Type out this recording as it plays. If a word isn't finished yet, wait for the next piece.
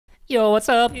Yo, what's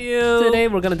up? Yo. Today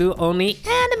we're gonna do only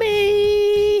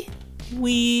anime.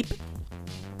 Weep.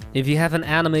 If you have an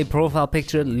anime profile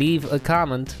picture, leave a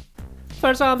comment.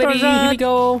 First one, baby. First one. Here we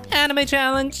go. Anime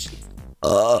challenge.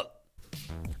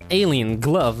 Alien,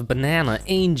 glove, banana,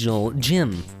 angel,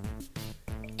 gym.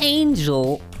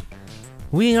 Angel.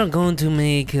 We are going to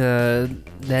make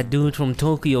that dude from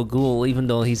Tokyo Ghoul, even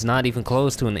though he's not even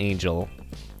close to an angel.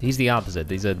 He's the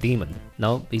opposite. He's a demon.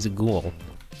 No, he's a ghoul.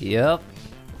 Yep.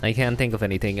 I can't think of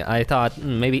anything. I thought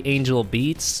maybe Angel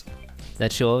Beats.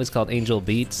 That show is called Angel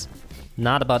Beats.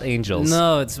 Not about angels.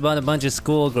 No, it's about a bunch of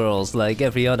schoolgirls like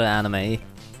every other anime.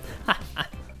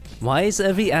 Why is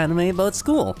every anime about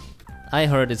school? I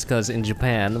heard it's because in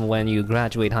Japan, when you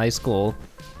graduate high school,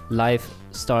 life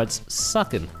starts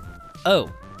sucking.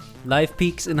 Oh, life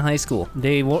peaks in high school.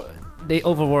 They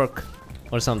overwork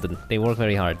or something. They work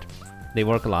very hard. They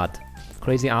work a lot.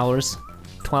 Crazy hours.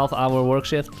 12-hour work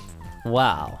shift.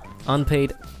 Wow.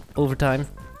 Unpaid overtime.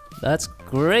 That's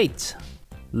great.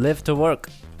 Live to work.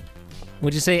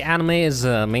 Would you say anime is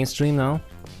mainstream now?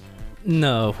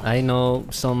 No. I know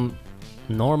some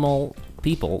normal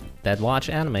people that watch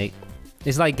anime.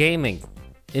 It's like gaming.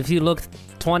 If you looked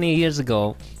 20 years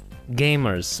ago,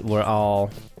 gamers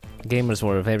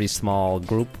were a very small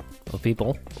group of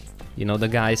people. You know, the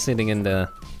guy sitting in the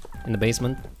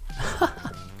basement.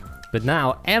 But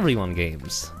now everyone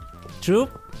games. True,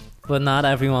 but not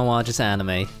everyone watches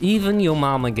anime. Even your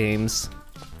mama games.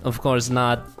 Of course,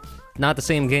 not the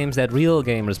same games that real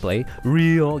gamers play.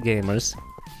 Real gamers.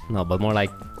 No, but more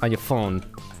like on your phone.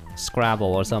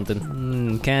 Scrabble or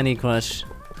something. Candy Crush.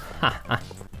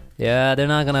 Yeah, they're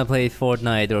not gonna play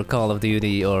Fortnite or Call of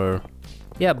Duty or...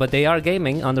 Yeah, but they are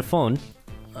gaming on their phone.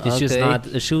 It's just Okay. not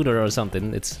a shooter or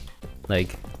something. It's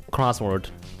like crossword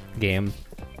game.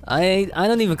 I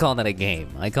don't even call that a game.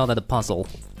 I call that a puzzle.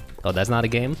 Oh, that's not a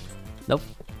game? Nope.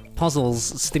 Puzzles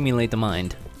stimulate the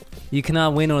mind. You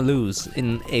cannot win or lose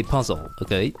in a puzzle,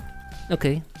 okay?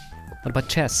 Okay. What about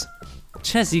chess?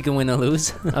 Chess you can win or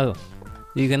lose. Oh.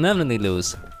 You can definitely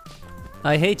lose.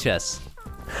 I hate chess.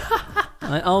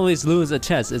 I always lose at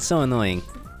chess, it's so annoying.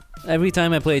 Every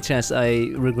time I play chess,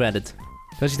 I regret it.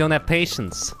 Because you don't have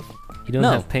patience. You don't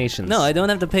No. have patience. No, I don't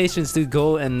have the patience to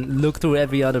go and look through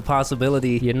every other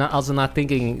possibility. You're also not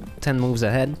thinking 10 moves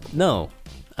ahead? No,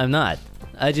 I'm not.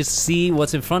 I just see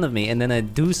what's in front of me and then I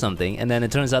do something and then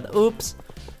it turns out, oops,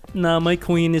 now my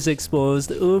queen is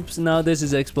exposed, oops, now this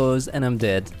is exposed and I'm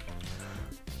dead.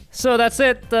 So that's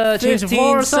it, change the 15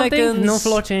 floor or something? seconds. No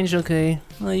floor change, okay.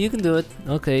 Well, you can do it.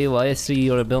 Okay, well I see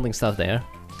you're building stuff there.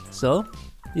 So,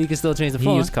 you can still change the He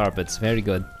floor. used carpets, very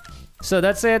good. So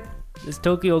that's it, it's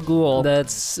Tokyo Ghoul.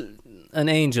 That's an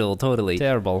angel, totally.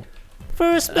 Terrible.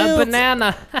 First A build.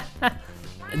 banana!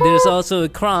 There's also a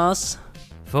cross.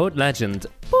 Vote legend.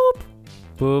 Boop!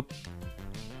 Boop.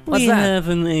 What's We that? have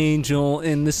an angel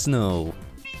in the snow.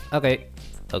 Okay.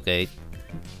 Okay.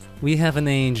 We have an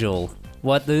angel.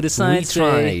 What do the signs say?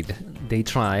 tried. They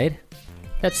tried.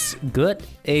 That's good.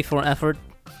 A for effort.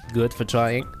 Good for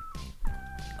trying.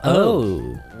 Oh.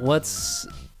 What's...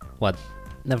 What?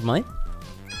 Never mind.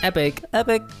 Epic.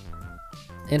 Epic.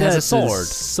 It has a That's sword.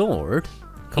 Sword?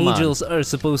 Come on. Angels are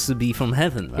supposed to be from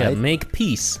heaven, Yeah, right? make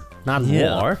peace, not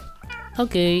Yeah. war.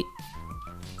 Okay.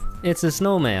 It's a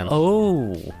snowman.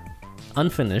 Oh.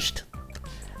 Unfinished.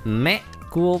 Meh.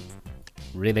 Cool.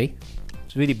 Really?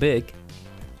 It's really big.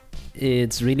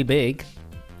 It's really big.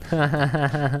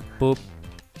 Boop.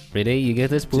 Really? You get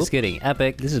this? Boop? Just kidding.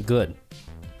 Epic. This is good.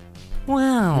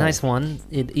 Wow. Nice one.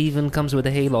 It even comes with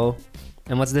a halo.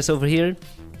 And what's this over here?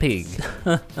 Pig.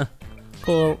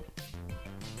 Cool.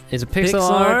 It's a pixel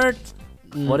art.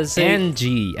 What is it?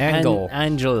 NG. Angle.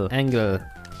 Angel. Angle.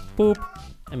 Boop.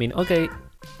 I mean, okay.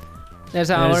 There's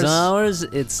There's ours. ours.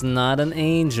 It's not an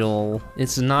angel.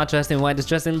 It's not dressed in white, it's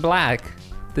dressed in black.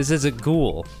 This is a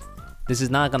ghoul. This is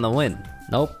not gonna win.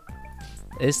 Nope.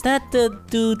 Is that the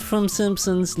dude from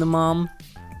Simpsons, the mom?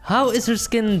 How is her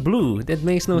skin blue? That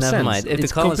makes no Never sense. mind. If the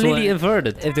It's colors completely were-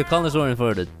 inverted. If the colors were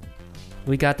inverted.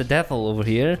 We got the devil over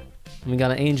here. We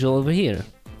got an angel over here.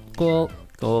 Cool.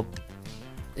 Cool.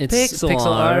 It's Pixel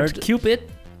art. art.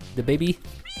 Cupid. The baby.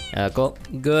 Cool.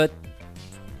 Good.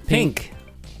 Pink.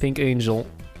 Pink angel.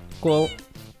 Cool.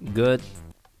 Good.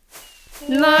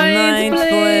 Ninth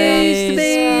place,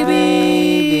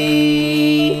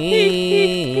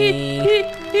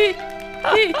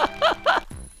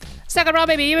 Second round,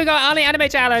 baby. Here we go. Only anime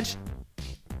challenge.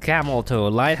 Camel toe,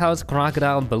 lighthouse,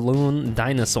 crocodile, balloon,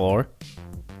 dinosaur.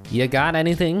 You got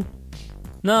anything?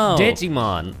 No.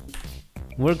 Digimon.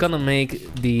 We're gonna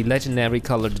make the legendary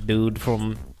colored dude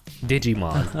from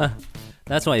Digimon.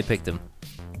 That's why you picked him.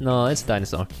 No, it's a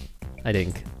dinosaur. I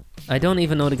think. I don't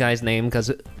even know the guy's name because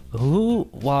who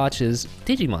watches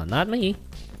Digimon? Not me.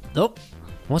 Nope.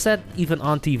 Was that even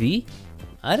on TV?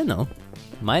 I don't know.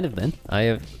 Might have been. I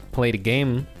have played a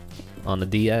game on the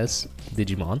DS,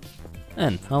 Digimon.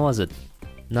 And how was it?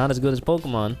 Not as good as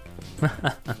Pokemon.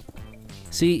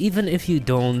 See, even if you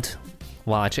don't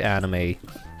watch anime,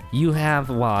 you have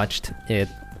watched it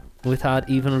without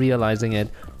even realizing it.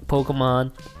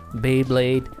 Pokemon,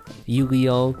 Beyblade,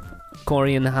 Yu-Gi-Oh,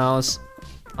 Korean House,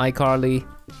 iCarly,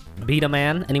 Beat a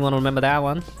Man. Anyone remember that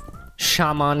one?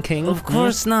 Shaman King. Of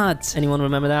course not. Anyone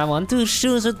remember that one? Those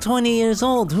shows are 20 years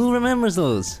old. Who remembers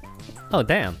those? Oh,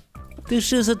 damn. Those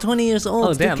shows are 20 years old.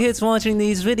 Oh, damn. The kids watching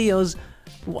these videos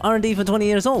aren't even 20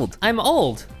 years old. I'm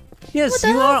old. Yes,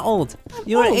 you are old.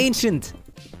 You're ancient.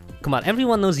 Come on,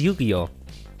 everyone knows Yu-Gi-Oh.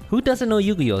 Who doesn't know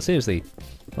Yu-Gi-Oh? Seriously.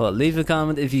 Well, leave a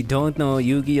comment if you don't know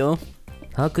Yu-Gi-Oh.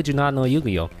 How could you not know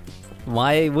Yu-Gi-Oh?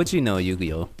 Why would you know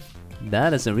Yu-Gi-Oh?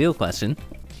 That is a real question.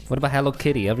 What about Hello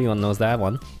Kitty? Everyone knows that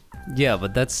one. Yeah,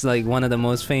 but that's like one of the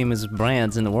most famous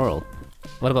brands in the world.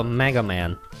 What about Mega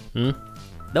Man? Hmm?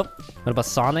 Nope. What about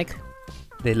Sonic?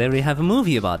 They literally have a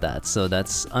movie about that, so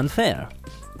that's unfair.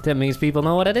 That means people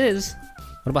know what it is.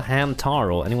 What about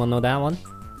Hamtaro? Anyone know that one?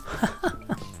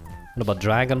 What about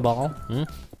Dragon Ball? Hmm?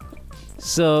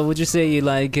 So, would you say you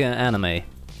like anime?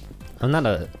 I'm not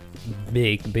a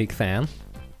big fan.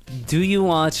 Do you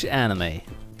watch anime?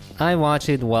 I watch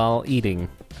it while eating.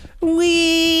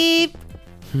 Weep!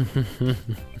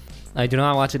 I do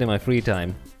not watch it in my free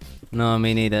time. No,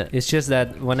 me neither. It's just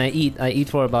that when I eat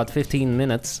for about 15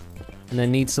 minutes, and I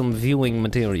need some viewing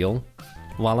material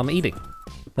while I'm eating.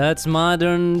 That's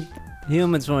modern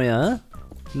humans for you, huh?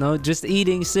 No, just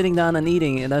eating, sitting down and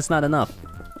eating, that's not enough.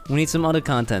 We need some other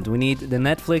content. We need the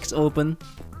Netflix open,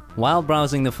 while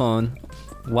browsing the phone,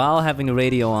 while having the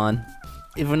radio on.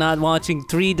 If we're not watching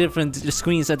 3 different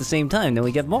screens at the same time, then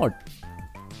we get bored.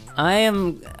 I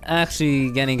am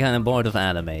actually getting kind of bored of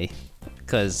anime,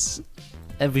 because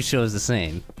every show is the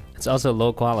same. It's also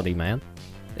low quality, man.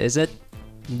 Is it?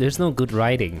 There's no good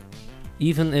writing.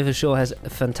 Even if a show has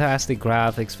fantastic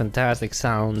graphics, fantastic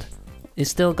sound, it's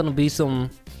still gonna be some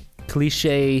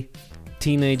cliche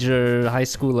teenager, high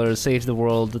schooler, saves the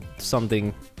world,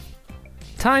 something.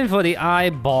 Time for the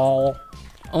eyeball.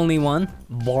 Only one?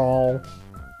 Ball.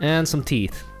 And some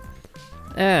teeth.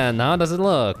 And how does it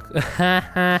look?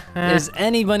 Is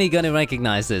anybody gonna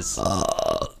recognize this?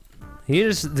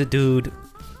 Here's the dude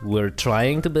we're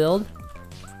trying to build.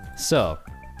 So,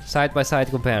 side-by-side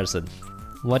comparison.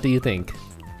 What do you think?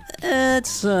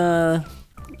 It's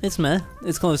meh.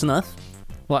 It's close enough.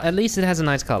 Well, at least it has a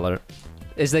nice color.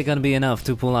 Is that gonna be enough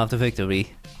to pull off the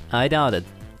victory? I doubt it.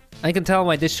 I can tell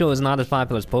why this show is not as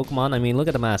popular as Pokemon. I mean, look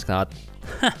at the mascot.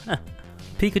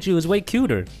 Pikachu is way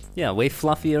cuter. Yeah, way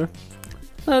fluffier.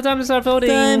 Well, time to start voting.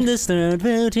 Time to start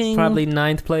voting. Probably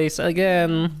 9th place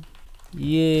again.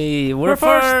 Yay, we're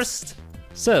first.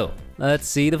 So, let's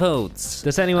see the votes.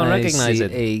 does anyone recognize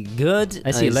it? A good.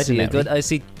 I see a legendary. Good. I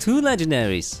see 2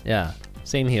 legendaries. Yeah,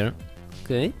 same here.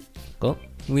 Okay, Cool.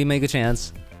 we make a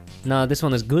chance. Now, this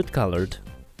one is good colored.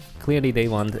 Clearly, they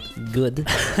want good.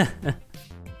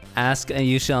 Ask and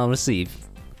you shall receive.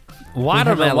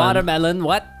 Watermelon. Watermelon.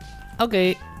 What?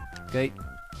 Okay, Okay.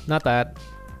 not bad.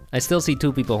 I still see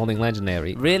 2 people holding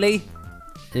legendary. Really?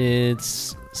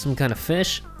 It's some kind of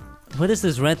fish. What is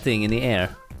this red thing in the air?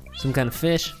 Some kind of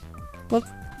fish. Look,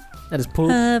 that is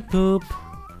poop. Poop.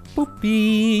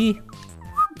 Poopy.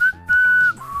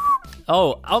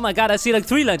 Oh my god, I see like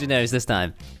 3 legendaries this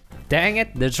time. Dang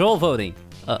it. They're troll voting.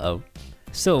 Uh-oh.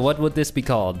 So, what would this be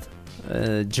called?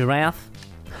 Giraffe?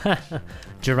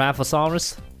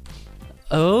 Giraffosaurus?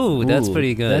 Oh, that's Ooh,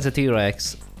 pretty good. That's a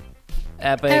T-Rex.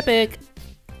 epic. Epic.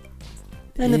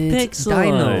 And the It's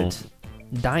pixel art.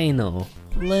 Dino.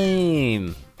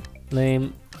 Lame.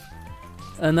 Lame.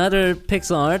 Another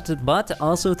pixel art, but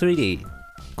also 3D.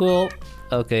 Cool.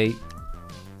 Okay,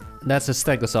 That's a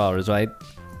Stegosaurus, right?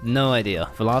 no idea.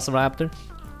 Velociraptor?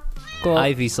 Cool.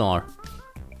 Ivysaur.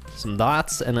 Some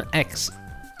dots and an X.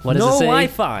 What does no it say?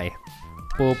 Wi-Fi.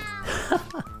 Poop.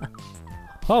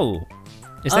 Oh.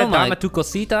 Is Oh that my- Dama tu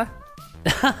Cosita?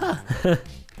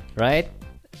 Right?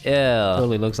 Yeah.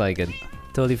 Totally looks like it.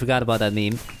 Totally forgot about that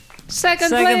meme. Second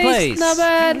place. Not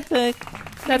bad. Okay.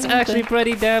 That's actually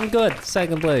pretty damn good.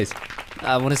 Second place.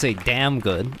 I want to say damn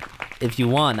good. If you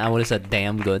won, I would have said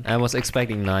damn good. I was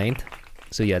expecting 9th.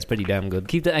 So yeah, it's pretty damn good.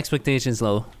 Keep the expectations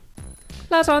low.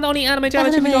 Last one, only anime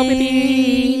challenge. Here we go,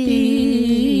 baby.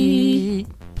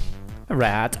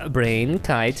 Rat, brain,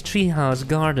 kite, treehouse,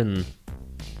 garden.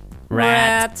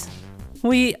 Rat.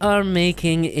 We are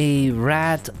making a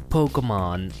rat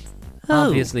Pokemon. Oh.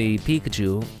 Obviously,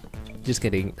 Pikachu. Just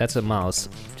kidding. That's a mouse.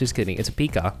 Just kidding. It's a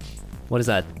pika. What is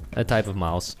that? A type of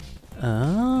mouse.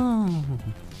 Oh.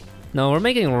 No, we're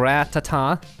making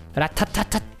Ratata.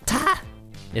 Ratatata.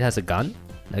 It has a gun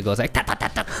that goes like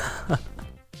ta-ta-ta-ta.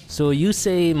 So you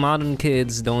say modern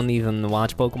kids don't even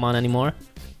watch Pokemon anymore?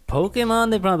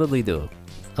 Pokemon, they probably do.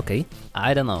 Okay.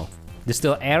 I don't know. They're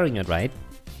still airing it, right?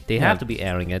 They have to be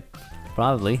airing it.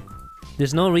 Probably.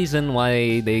 There's no reason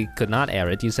why they could not air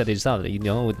it. You said it yourself. You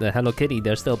know, with the Hello Kitty,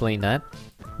 they're still playing that.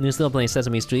 They're still playing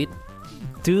Sesame Street.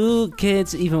 Do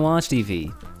kids even watch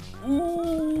TV?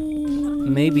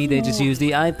 Maybe they just use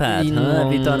the iPad, huh?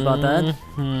 Have you thought about that?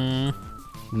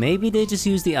 Maybe they just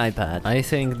use the iPad. I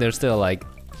think they're still like,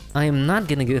 I am not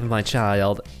gonna give my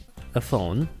child a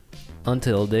phone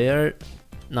until they're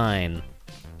 9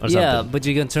 or Yeah, something. but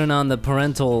you can turn on the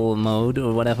parental mode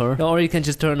or whatever. Or you can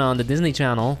just turn on the Disney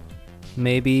Channel.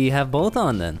 Maybe have both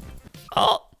on then.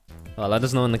 Oh! Well, let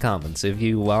us know in the comments if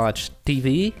you watch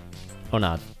TV or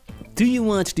not. Do you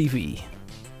watch TV?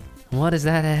 What is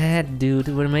that ahead, dude?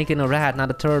 We're making a rat, not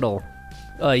a turtle.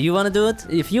 You wanna do it?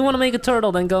 If you want to make a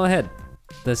turtle, then go ahead.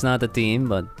 That's not the theme,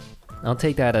 but... I'll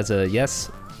take that as a yes.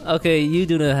 Okay, you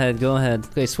do the head, go ahead.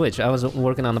 Okay, switch. I was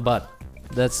working on the butt.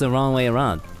 That's the wrong way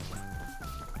around.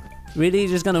 Really? You're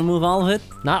just gonna remove all of it?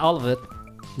 Not all of it.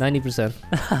 90%.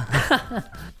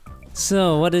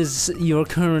 So, what is your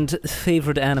current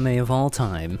favorite anime of all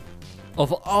time?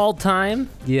 Of all time?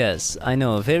 Yes, I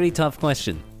know, a very tough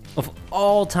question. Of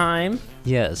all time?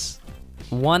 Yes.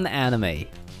 One anime.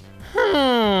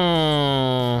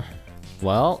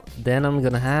 Well, then I'm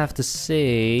gonna have to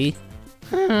say...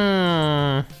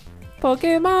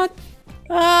 Pokemon?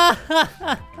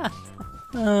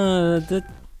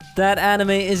 That anime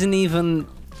isn't even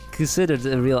considered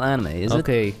a real anime, is it?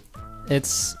 Okay.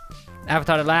 It's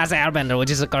Avatar The Last Airbender, which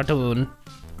is a cartoon.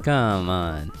 Come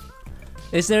on.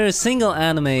 Is there a single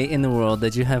anime in the world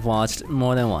that you have watched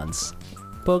more than once?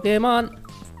 Pokemon?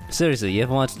 Seriously, you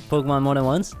have watched Pokemon more than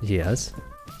once? Yes.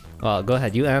 Well, go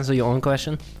ahead. You answer your own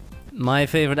question. My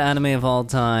favorite anime of all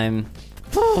time...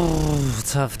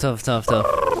 tough.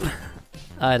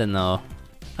 I don't know.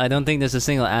 I don't think there's a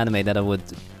single anime that I would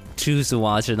choose to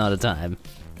watch another time.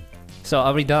 So,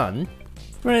 are we done?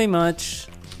 Pretty much.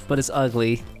 But it's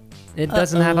ugly. It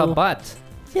doesn't have a butt.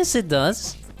 Yes, it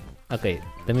does. Okay,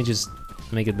 let me just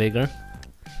make it bigger.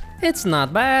 It's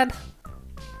not bad.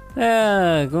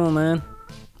 Yeah, cool, man.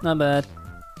 Not bad.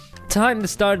 Time to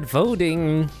start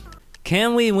voting.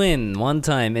 Can we win one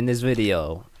time in this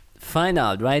video? Find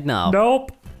out right now.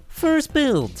 Nope. First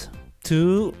build.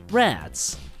 2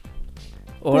 rats.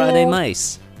 Or are they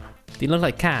mice? They look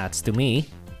like cats to me.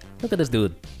 Look at this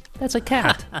dude. That's a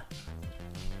cat.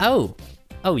 Oh.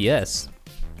 Oh, yes.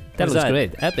 That What's looks that?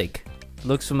 great. Epic.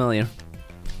 Looks familiar.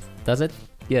 Does it?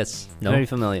 Yes, No. very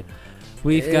familiar.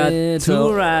 We've got It's 2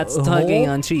 a rats tugging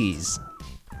hole. on cheese.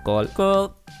 Cool.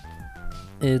 Cool.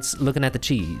 It's looking at the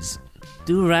cheese.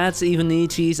 Do rats even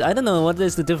need cheese? I don't know, what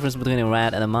is the difference between a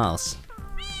rat and a mouse?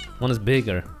 One is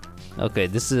bigger. Okay,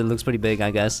 this looks pretty big,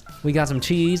 I guess. We got some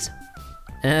cheese.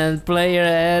 And player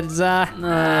heads.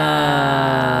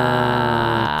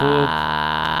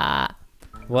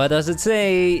 What does it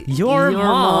say? Your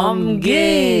mom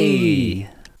gay.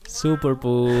 Super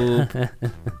poop.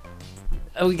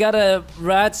 We got a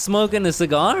rat smoking a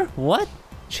cigar? What?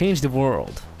 Change the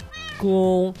world.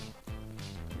 Cool.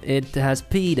 It has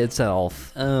peed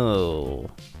itself. Oh.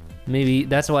 Maybe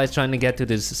that's why it's trying to get to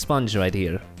this sponge right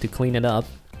here to clean it up.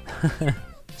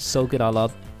 Soak it all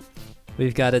up.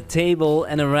 We've got a table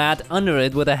and a rat under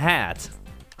it with a hat.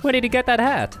 Where did you get that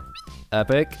hat?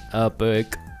 Epic.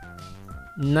 Epic.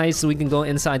 Nice, we can go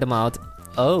inside the mouth.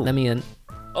 Oh. Let me in.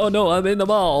 Oh no, I'm in the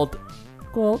mouth.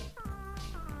 Cool.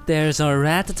 There's our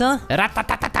ratata.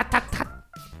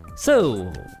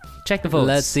 So, check the votes.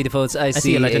 Let's see the votes. I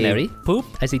see a legendary. poop.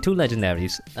 I see 2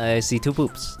 legendaries. I see 2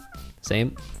 poops.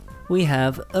 Same. We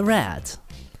have a rat.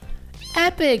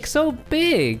 Epic, so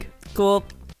big. Cool.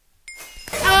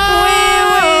 Finally!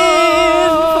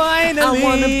 I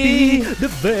wanna be the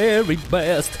very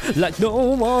best, like no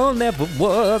one ever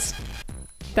was.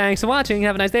 Thanks for watching.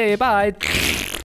 Have a nice day. Bye.